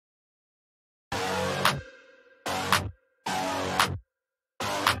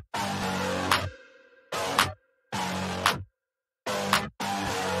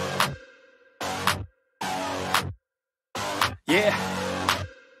Yeah,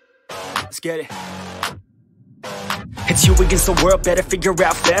 let's get it. It's you against the world, better figure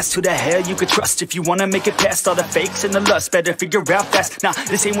out fast who the hell you could trust. If you wanna make it past all the fakes and the lust, better figure out fast. Nah,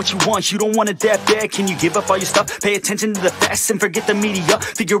 this ain't what you want, you don't want it that bad. Can you give up all your stuff, pay attention to the facts and forget the media?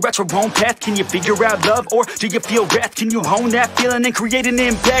 Figure out your own path, can you figure out love? Or do you feel wrath? Can you hone that feeling and create an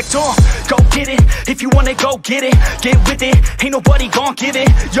impact? Go get it, if you wanna go get it. Get with it, ain't nobody gon' give it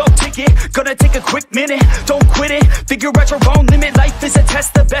your ticket, gonna take a quick minute. Don't quit it, figure out your own limit. Life is a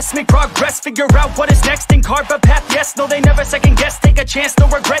test, the best make progress. Figure out what is next and carve a path, yes. No, they never second guess, take a chance, no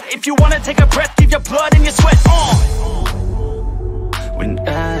regret. If you wanna take a breath, give your blood and your sweat on. When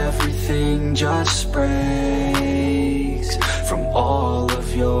everything just breaks from all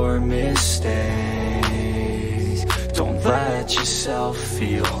of your mistakes, don't let yourself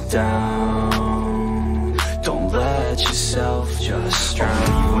feel down. Don't let yourself just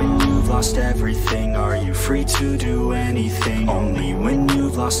drown. When you've lost everything, are you free to do anything? Only when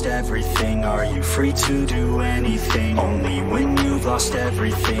you've lost everything, are you free to do anything? Only when you've lost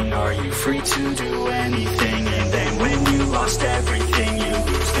everything, are you free to do anything? And then when you lost everything, you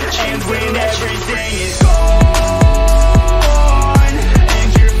lose the chance. And when everything is gone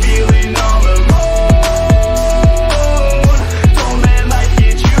and you're feeling all alone,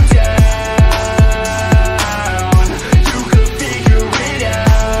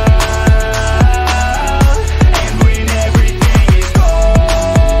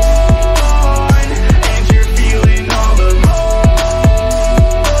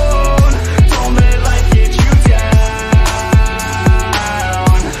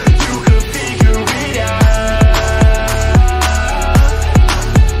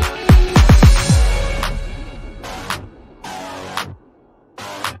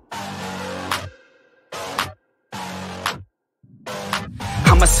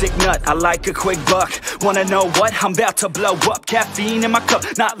 I'm a sick nut, I like a quick buck. Wanna know what? I'm about to blow up. Caffeine in my cup,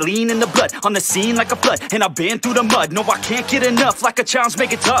 not lean in the blood. On the scene like a flood, and I've been through the mud. No, I can't get enough, like a challenge,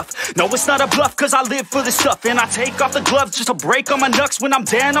 make it tough. No, it's not a bluff, cause I live for this stuff. And I take off the gloves just to break all my knucks. When I'm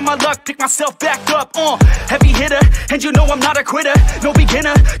down on my luck, pick myself back up. Heavy hitter, and you know I'm not a quitter. No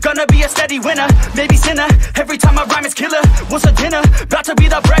beginner, gonna be a steady winner. Maybe sinner, every time I rhyme is killer. What's a dinner? About to be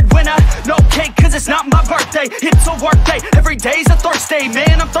the breadwinner. No cake, cause it's not my birthday. It's a work day, every day's a Thursday.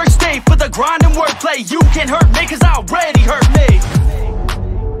 Man, I'm thirsty for the grind and wordplay. You can't hurt me, cause I already hurt me.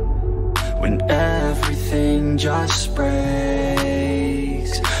 When everything just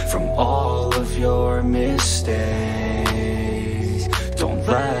breaks from all of your mistakes, don't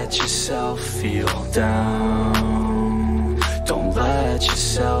let yourself feel down. Don't let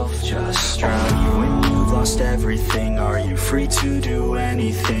yourself just drown. When you've lost everything, are you free to do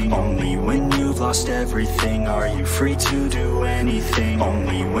anything? Only when you've lost everything, are you free to do anything?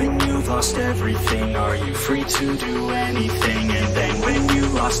 Only when you've lost everything, are you free to do anything? And then when you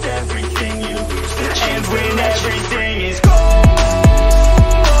lost everything, you lose the chance. And when everything